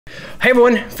Hey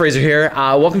everyone, Fraser here.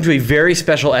 Welcome to a very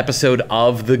special episode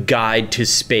of The Guide to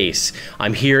Space.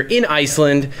 I'm here in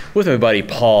Iceland with my buddy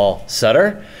Paul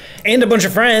Sutter. And a bunch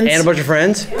of friends. I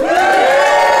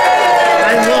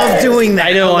love doing that.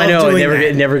 I know.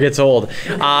 It never gets old.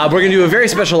 We're going to do a very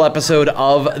special episode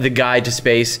of The Guide to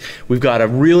Space. We've got a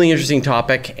really interesting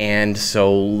topic, and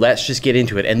so let's just get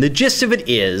into it. And the gist of it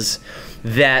is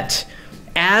that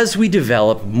as we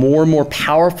develop more and more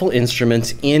powerful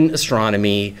instruments in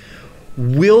astronomy,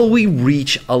 will we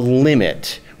reach a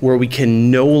limit where we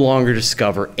can no longer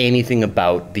discover anything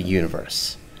about the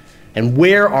universe? And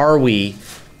where are we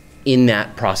in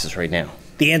that process right now?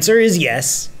 The answer is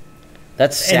yes.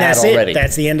 That's sad already.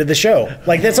 That's the end of the show.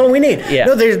 Like, that's all we need. Yeah.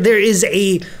 No, there is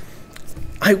a...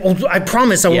 I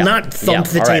promise I will not thump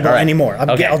the table anymore.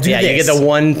 I'll do this. You get the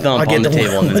one thump on the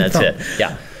table and then that's it.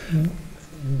 Yeah.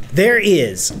 There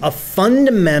is a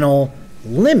fundamental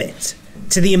limit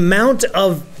to the amount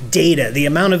of data, the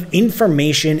amount of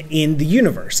information in the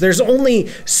universe. There's only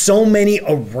so many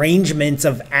arrangements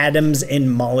of atoms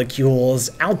and molecules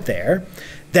out there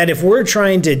that if we're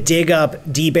trying to dig up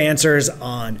deep answers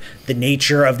on the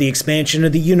nature of the expansion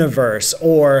of the universe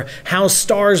or how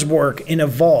stars work and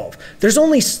evolve, there's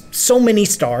only so many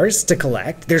stars to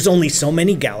collect. There's only so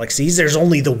many galaxies. There's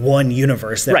only the one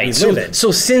universe that we live in.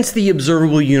 So since the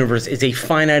observable universe is a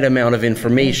finite amount of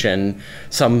information,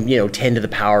 some 10 to the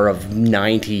power of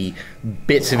 90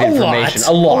 bits of information,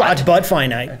 a lot, but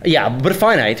finite. Yeah, but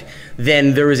finite,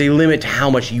 then there is a limit to how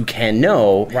much you can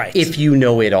know if you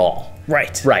know it all.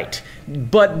 Right.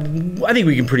 But I think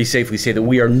we can pretty safely say that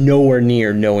we are nowhere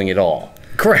near knowing it all.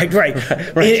 Correct, right.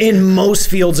 In most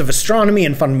fields of astronomy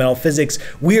and fundamental physics,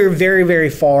 we are very, very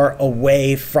far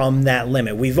away from that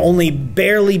limit. We've only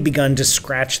barely begun to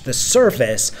scratch the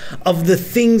surface of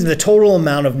the total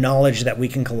amount of knowledge that we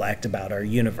can collect about our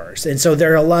universe. And so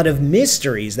there are a lot of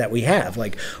mysteries that we have,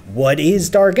 like what is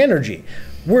dark energy?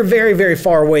 We're very, very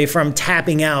far away from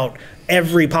tapping out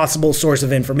every possible source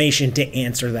of information to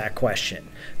answer that question.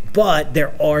 But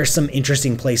there are some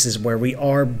interesting places where we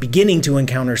are beginning to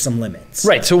encounter some limits.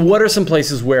 Right, so what are some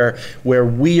places where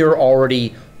we are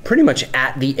already pretty much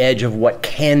at the edge of what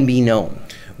can be known?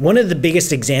 One of the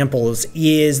biggest examples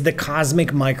is the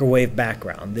cosmic microwave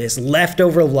background, this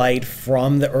leftover light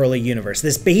from the early universe,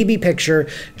 this baby picture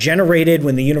generated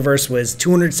when the universe was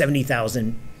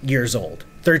 270,000 years old,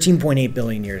 13.8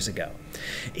 billion years ago.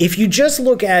 If you just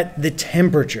look at the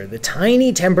temperature, the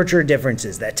tiny temperature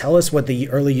differences that tell us what the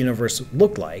early universe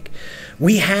looked like,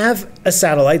 we have a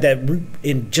satellite that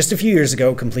in just a few years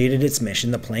ago completed its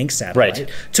mission, the Planck satellite,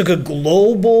 took a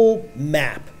global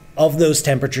map of those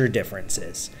temperature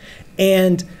differences.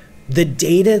 And the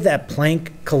data that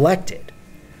Planck collected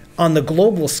on the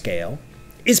global scale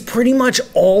is pretty much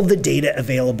all the data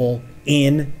available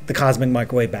in the cosmic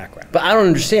microwave background. But I don't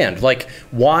understand. Like,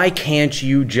 why can't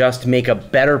you just make a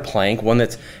better Planck, one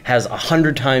that has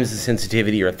 100 times the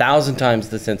sensitivity or 1,000 times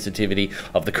the sensitivity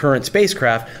of the current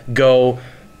spacecraft, go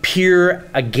peer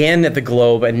again at the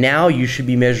globe, and now you should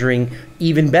be measuring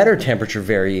even better temperature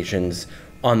variations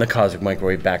on the cosmic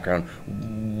microwave background?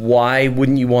 Why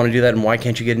wouldn't you want to do that, and why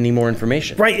can't you get any more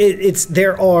information? Right,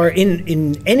 there are,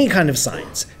 in any kind of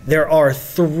science, there are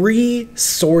three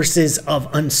sources of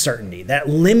uncertainty that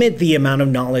limit the amount of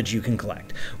knowledge you can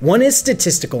collect. One is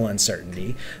statistical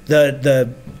uncertainty,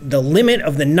 the limit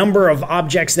of the number of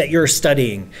objects that you're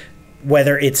studying,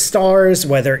 whether it's stars,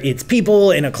 whether it's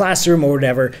people in a classroom or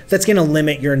whatever, that's going to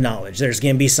limit your knowledge. There's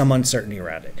going to be some uncertainty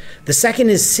around it. The second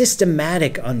is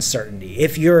systematic uncertainty.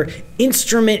 If your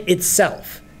instrument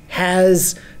itself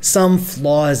has some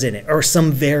flaws in it or some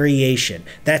variation,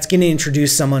 that's going to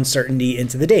introduce some uncertainty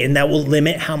into the data, and that will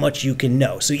limit how much you can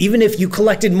know. So even if you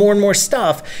collected more and more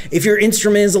stuff, if your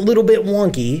instrument is a little bit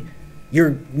wonky,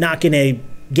 you're not going to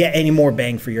get any more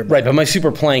bang for your buck. Right, but my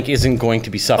super Planck isn't going to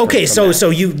be suffering from that. So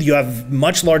you have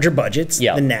much larger budgets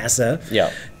than NASA.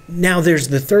 Yeah. Now there's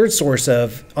the third source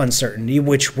of uncertainty,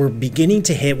 which we're beginning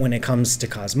to hit when it comes to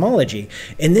cosmology,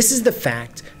 and this is the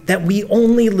fact that we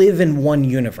only live in one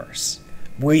universe.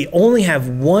 We only have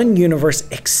one universe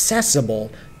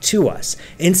accessible to us.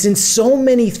 And since so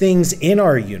many things in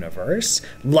our universe,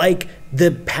 like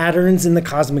the patterns in the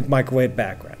cosmic microwave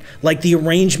background, like the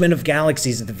arrangement of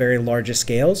galaxies at the very largest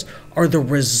scales, are the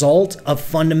result of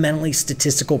fundamentally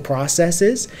statistical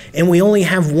processes, and we only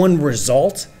have one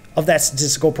result of that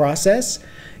statistical process,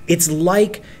 it's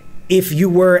like if you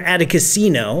were at a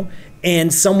casino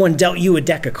and someone dealt you a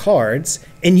deck of cards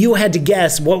and you had to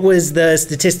guess what was the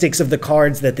statistics of the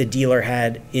cards that the dealer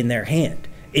had in their hand,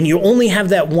 and you only have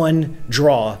that one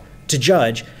draw to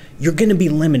judge, you're going to be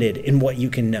limited in what you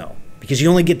can know. because you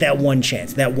only get that one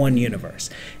chance, that one universe.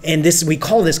 And this, we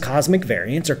call this cosmic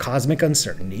variance or cosmic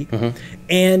uncertainty.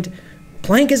 And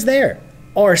Planck is there.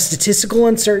 Our statistical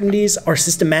uncertainties, our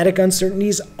systematic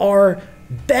uncertainties are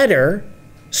better,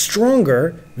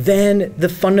 stronger than the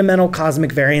fundamental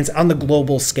cosmic variance on the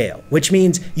global scale, which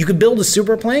means you could build a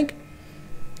super Planck,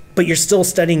 but you're still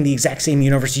studying the exact same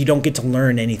universe. You don't get to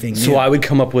learn anything new. So I would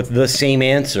come up with the same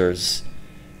answers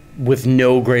with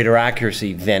no greater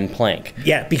accuracy than Planck.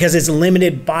 Yeah, because it's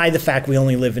limited by the fact we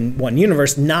only live in one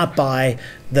universe, not by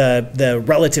the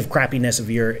relative crappiness of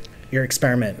your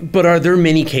experiment. But are there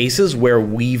many cases where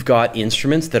we've got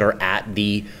instruments that are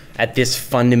at this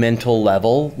fundamental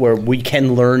level where we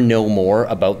can learn no more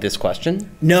about this question?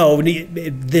 No,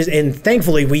 and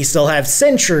thankfully we still have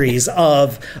centuries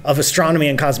of astronomy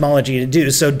and cosmology to do.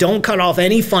 So don't cut off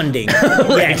any funding.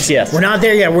 Right, yes. We're not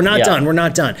there yet. We're not done. We're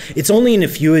not done. It's only in a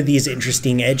few of these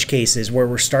interesting edge cases where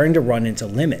we're starting to run into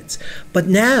limits. But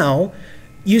now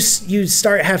you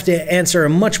have to answer a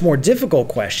much more difficult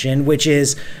question, which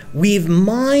is we've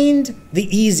mined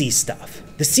the easy stuff.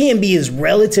 The CMB is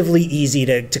relatively easy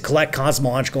to collect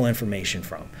cosmological information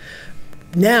from.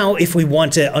 Now, if we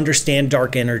want to understand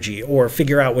dark energy or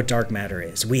figure out what dark matter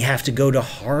is, we have to go to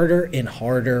harder and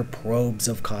harder probes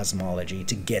of cosmology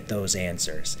to get those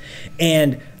answers.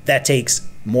 And that takes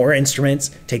more instruments,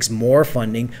 takes more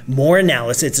funding, more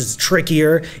analysis. It's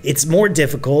trickier, it's more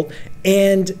difficult,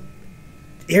 and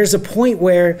there's a point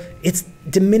where it's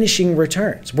diminishing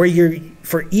returns, where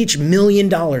for each $1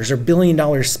 million or $1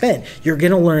 billion spent, you're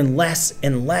going to learn less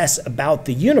and less about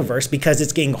the universe because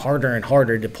it's getting harder and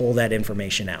harder to pull that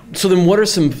information out. So then what are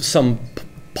some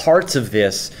parts of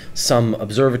this, some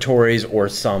observatories or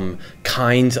some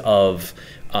kinds of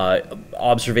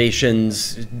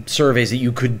observations, surveys that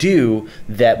you could do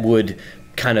that would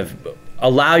kind of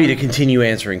allow you to continue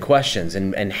answering questions,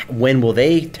 and when will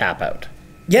they tap out?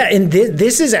 Yeah, and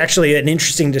this is actually an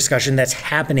interesting discussion that's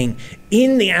happening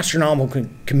in the astronomical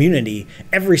community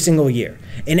every single year.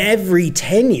 And every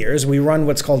 10 years, we run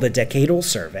what's called a decadal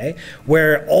survey,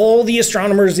 where all the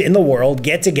astronomers in the world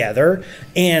get together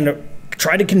and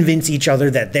try to convince each other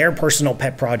that their personal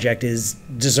pet project is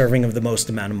deserving of the most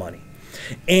amount of money.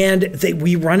 And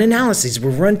we run analyses,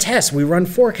 we run tests, we run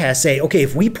forecasts, say, okay,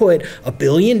 if we put $1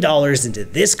 billion into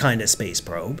this kind of space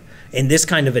probe, in this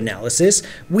kind of analysis,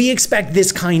 we expect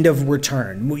this kind of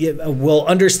return. We'll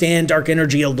understand dark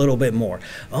energy a little bit more.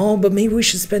 Oh, but maybe we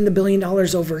should spend $1 billion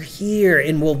over here,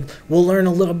 and we'll learn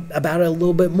a little about it a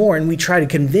little bit more. And we try to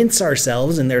convince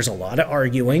ourselves, and there's a lot of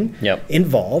arguing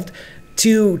involved,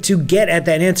 to get at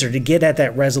that answer, to get at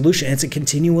that resolution. It's a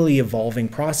continually evolving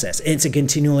process. And it's a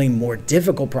continually more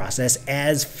difficult process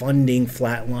as funding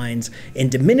flatlines and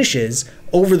diminishes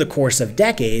over the course of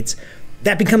decades.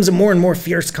 That becomes a more and more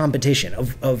fierce competition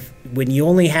of when you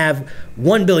only have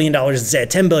 $1 billion instead of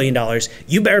 $10 billion,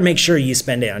 you better make sure you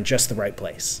spend it on just the right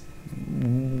place.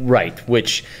 Right,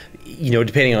 which,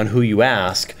 depending on who you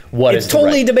ask, it's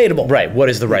totally debatable. Right, what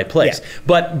is the right place? Yeah.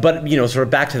 But sort of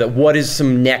back to that, what is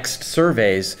some next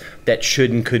surveys that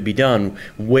should and could be done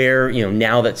where,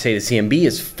 now that, say, the CMB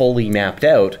is fully mapped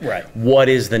out, what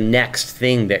is the next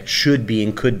thing that should be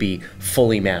and could be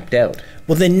fully mapped out?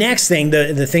 Well, the next thing,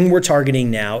 the thing we're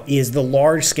targeting now is the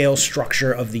large-scale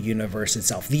structure of the universe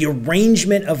itself, the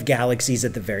arrangement of galaxies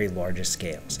at the very largest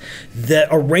scales. The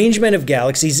arrangement of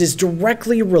galaxies is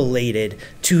directly related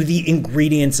to the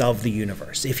ingredients of the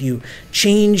universe. If you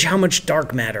change how much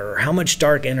dark matter or how much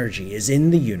dark energy is in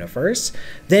the universe,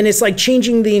 then it's like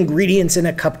changing the ingredients in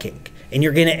a cupcake. And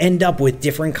you're going to end up with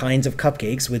different kinds of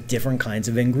cupcakes with different kinds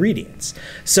of ingredients.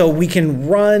 So we can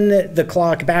run the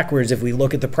clock backwards. If we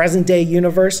look at the present day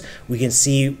universe, we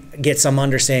can get some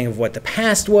understanding of what the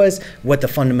past was, what the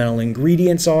fundamental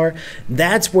ingredients are.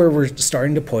 That's where we're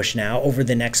starting to push now over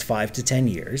the next 5 to 10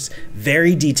 years.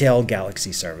 Very detailed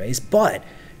galaxy surveys, but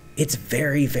it's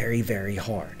very, very, very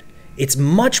hard. It's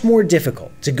much more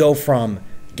difficult to go from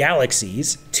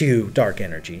galaxies to dark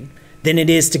energy than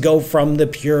it is to go from the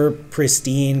pure,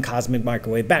 pristine cosmic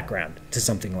microwave background to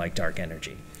something like dark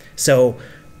energy. So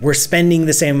we're spending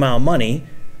the same amount of money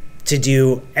to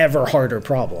do ever harder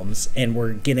problems, and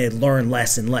we're going to learn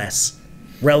less and less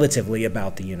relatively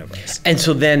about the universe. And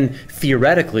so then,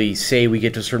 theoretically, say we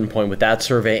get to a certain point with that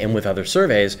survey and with other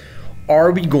surveys,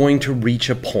 are we going to reach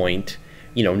a point,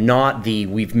 not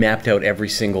we've mapped out every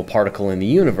single particle in the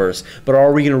universe, but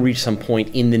are we going to reach some point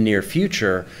in the near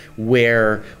future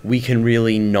where we can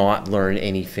really not learn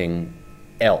anything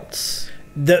else?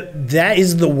 That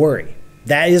is the worry.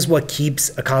 That is what keeps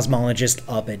a cosmologist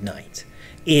up at night,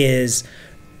 is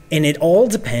And it all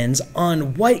depends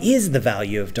on what is the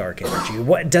value of dark energy.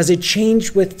 What does it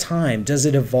change with time? Does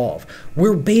it evolve?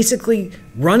 We're basically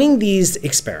running these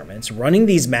experiments, running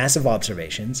these massive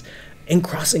observations, and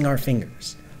crossing our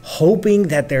fingers, hoping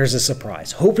that there's a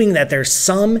surprise, hoping that there's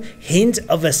some hint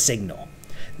of a signal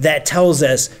that tells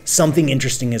us something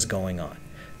interesting is going on.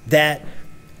 That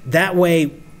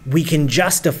way we can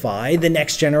justify the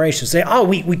next generation. Say, oh,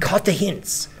 we caught the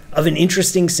hints of an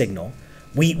interesting signal.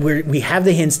 We have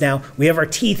the hints now. We have our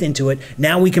teeth into it.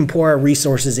 Now we can pour our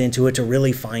resources into it to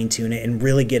really fine tune it and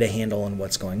really get a handle on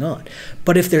what's going on.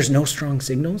 But if there's no strong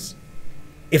signals,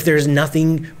 if there's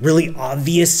nothing really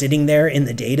obvious sitting there in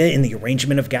the data, in the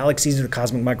arrangement of galaxies or the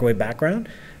cosmic microwave background,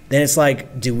 then it's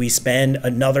like, do we spend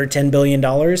another $10 billion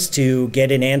to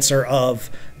get an answer of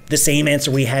the same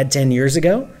answer we had 10 years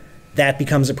ago? That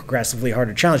becomes a progressively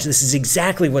harder challenge. This is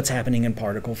exactly what's happening in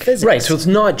particle physics. Right, so it's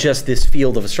not just this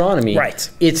field of astronomy. Right.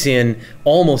 It's in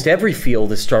almost every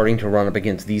field is starting to run up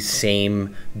against these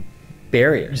same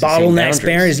barriers. Bottlenecks,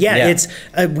 barriers. Yeah, it's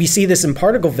we see this in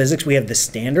particle physics. We have the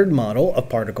standard model of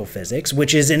particle physics,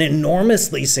 which is an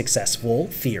enormously successful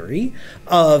theory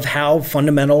of how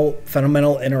fundamental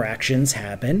interactions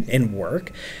happen and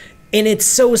work. And it's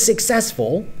so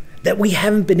successful that we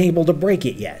haven't been able to break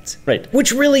it yet. Right.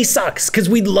 Which really sucks, because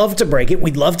we'd love to break it.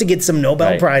 We'd love to get some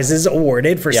Nobel Prizes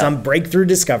awarded for some breakthrough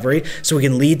discovery so we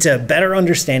can lead to a better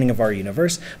understanding of our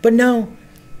universe. But no,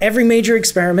 every major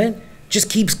experiment just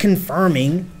keeps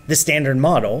confirming the standard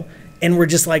model, and we're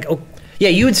just like, oh, yeah,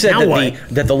 you had said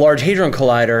that the Large Hadron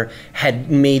Collider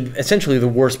had made essentially the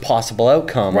worst possible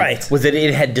outcome. Right. Was that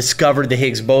it had discovered the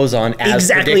Higgs boson as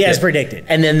predicted.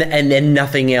 And then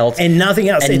nothing else. And nothing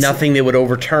else. And nothing that would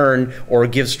overturn or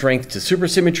give strength to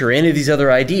supersymmetry or any of these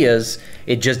other ideas.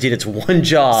 It just did its one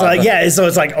job. So so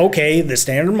it's like, okay, the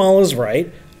standard model is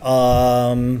right.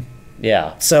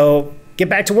 Yeah. So get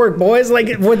back to work, boys.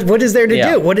 Like, what is there to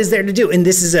do? What is there to do? And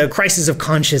this is a crisis of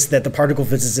conscience that the particle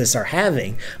physicists are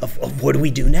having of what do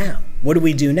we do now? What do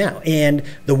we do now? And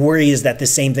the worry is that the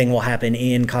same thing will happen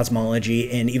in cosmology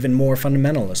and even more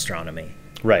fundamental astronomy.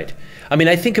 Right. I mean,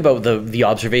 I think about the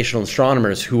observational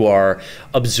astronomers who are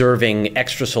observing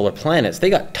extrasolar planets.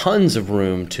 They got tons of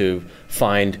room to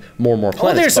find more and more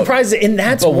planets. Oh, they're surprised, and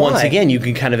that's why. But once again, you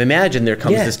can kind of imagine there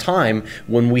comes this time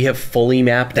when we have fully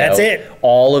mapped out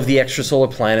all of the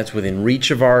extrasolar planets within reach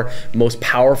of our most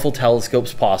powerful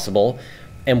telescopes possible,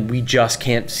 and we just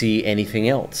can't see anything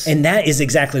else. And that is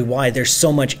exactly why there's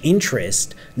so much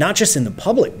interest, not just in the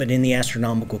public, but in the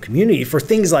astronomical community for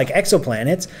things like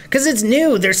exoplanets, because it's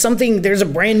new. There's a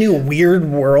brand new weird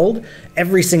world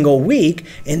every single week,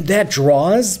 and that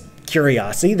draws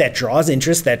curiosity, that draws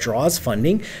interest, that draws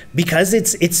funding, because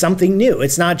it's something new.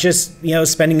 It's not just,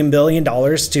 spending $1 billion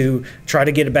to try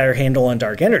to get a better handle on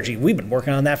dark energy. We've been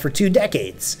working on that for 2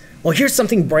 decades. Well, here's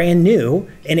something brand new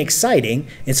and exciting,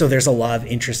 and so there's a lot of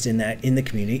interest in that in the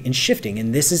community and shifting,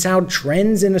 and this is how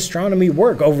trends in astronomy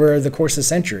work over the course of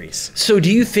centuries. So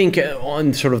do you think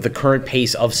on sort of the current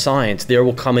pace of science, there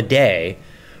will come a day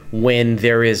when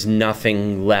there is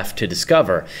nothing left to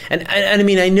discover? And I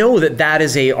mean, I know that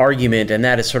is a argument, and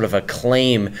that is sort of a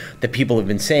claim that people have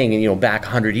been saying, back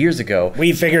 100 years ago.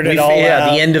 We figured it all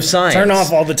out. The end of science. Turn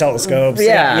off all the telescopes.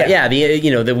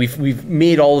 That we've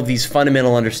made all of these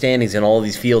fundamental understandings in all of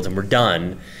these fields, and we're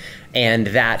done. And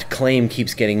that claim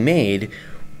keeps getting made.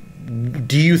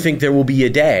 Do you think there will be a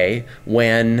day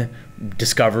when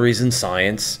discoveries in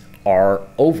science are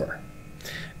over?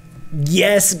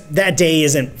 Yes, that day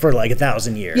isn't for like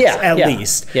 1,000 years, at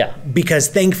least. Yeah. Because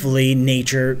thankfully,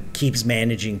 nature keeps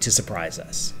managing to surprise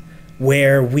us.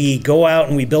 Where we go out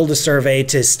and we build a survey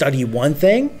to study one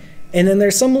thing, and then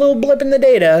there's some little blip in the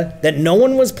data that no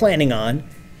one was planning on,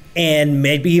 and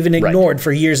maybe even ignored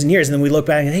for years and years. And then we look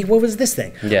back and, hey, what was this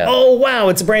thing? Yeah. Oh, wow,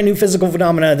 it's a brand new physical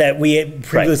phenomena that we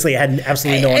previously had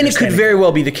absolutely no understanding. And it could very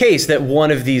well be the case that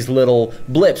one of these little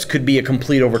blips could be a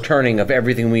complete overturning of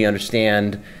everything we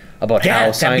understand about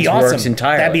how science works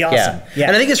entirely. That'd be awesome. Yeah.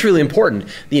 And I think it's really important.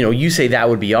 You say that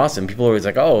would be awesome. People are always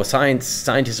like, oh,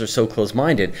 scientists are so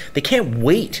close-minded. They can't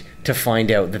wait to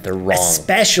find out that they're wrong.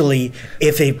 Especially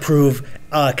if they prove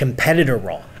a competitor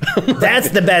wrong. That's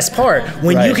the best part.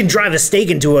 When you can drive a stake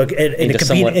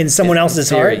into someone else's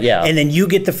heart, and then you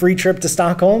get the free trip to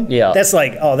Stockholm. Yeah. That's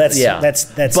like,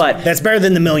 that's better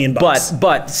than the $1 million.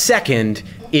 But second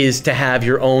is to have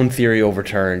your own theory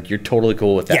overturned. You're totally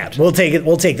cool with that. Yeah, we'll take it.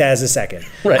 We'll take that as a second.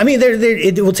 Right. I mean,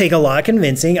 it will take a lot of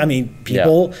convincing. I mean,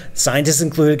 people, scientists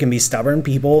included, can be stubborn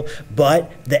people,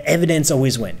 but the evidence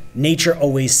always wins. Nature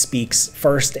always speaks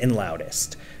first and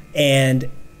loudest. And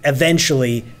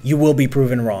eventually you will be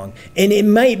proven wrong. And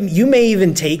you may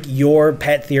even take your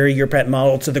pet theory, your pet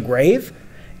model to the grave,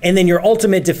 and then your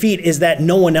ultimate defeat is that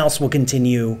no one else will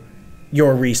continue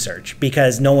your research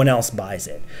because no one else buys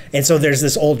it. And so there's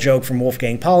this old joke from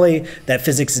Wolfgang Pauli that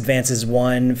physics advances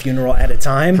one funeral at a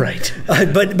time. Right.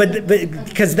 But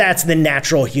because that's the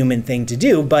natural human thing to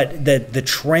do. But the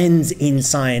trends in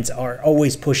science are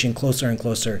always pushing closer and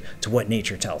closer to what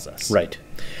nature tells us. Right.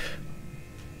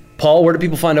 Paul, where do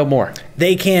people find out more?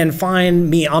 They can find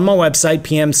me on my website,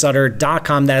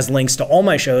 pmsutter.com. That has links to all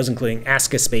my shows, including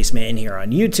Ask a Spaceman here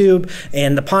on YouTube,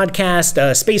 and the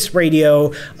podcast, Space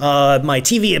Radio, my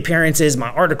TV appearances, my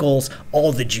articles,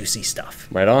 all the juicy stuff.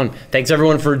 Right on. Thanks,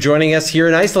 everyone, for joining us here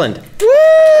in Iceland. Woo!